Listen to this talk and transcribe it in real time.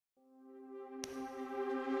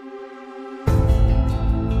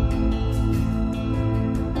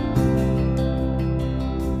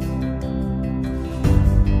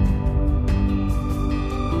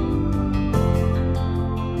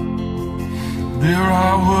There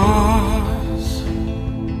I was,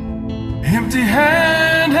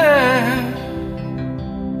 empty-handed,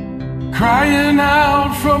 crying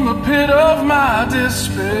out from the pit of my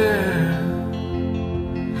despair.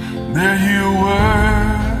 There you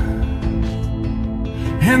were,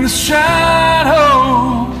 in the shadows,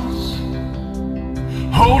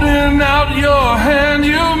 holding out your hand,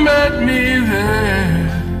 you met me there.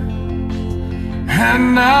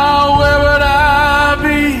 And now where would I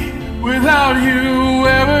be without you?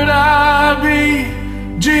 Where would I be?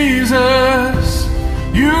 Jesus,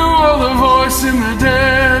 you are the voice in the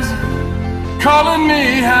desert, calling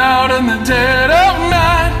me out in the dead of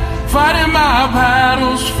night, fighting my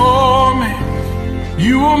battles for me.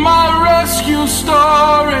 You are my rescue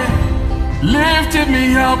story, lifted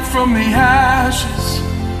me up from the ashes,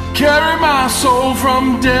 carried my soul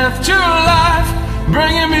from death to life,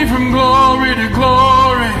 bringing me from glory to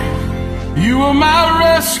glory. You are my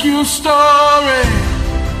rescue story.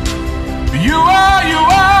 You are, you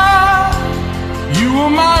are, you are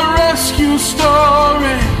my rescue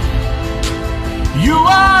story. You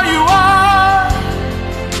are, you are.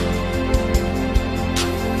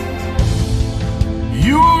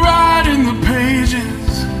 You were writing the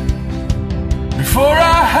pages before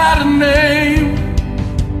I had a name,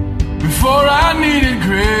 before I needed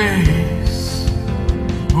grace.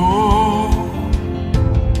 Oh,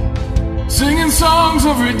 singing songs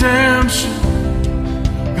of redemption,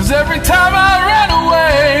 'cause every time I ran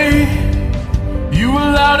away, you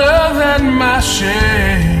were louder than my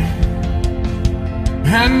shame.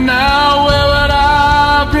 And now where would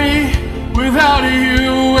I be without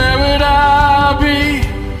you? Where would I be?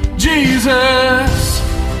 Jesus,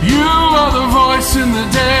 you are the voice in the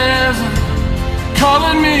desert,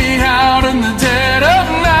 calling me out in the dead of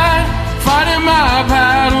night, fighting my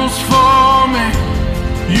battles for me.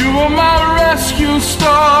 You are my rescue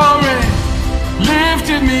story,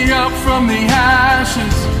 lifted me up from the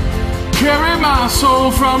ashes, carried my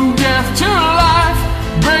soul from death to life,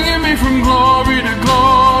 bringing me from glory to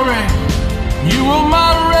glory. You are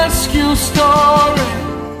my rescue story.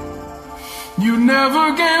 You never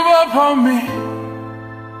gave up on me.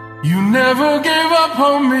 You never gave up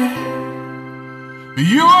on me.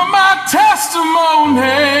 You are my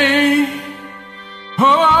testimony.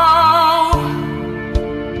 Oh,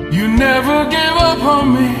 you never gave up on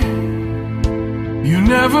me. You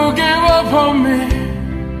never gave up on me.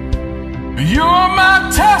 You are my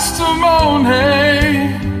testimony.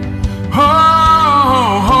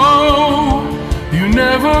 Oh, oh, you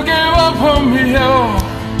never gave up on me. Oh,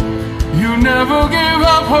 you never gave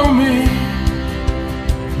up on me.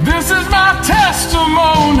 This is my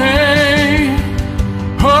testimony.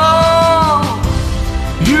 Oh,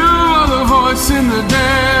 you are the voice in the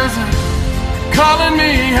desert, calling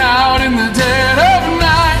me out in the dead of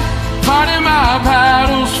night, fighting my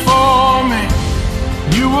battles for me.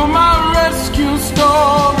 You were my rescue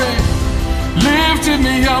story, lifted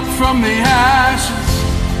me up from the ashes,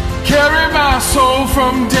 carried my soul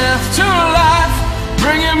from death to life,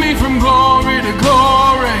 bringing me from glory to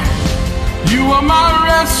glory. You are my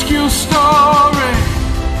rescue story.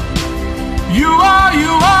 You are,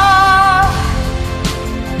 you are.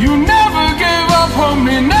 You never gave up on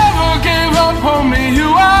me, never gave up on me.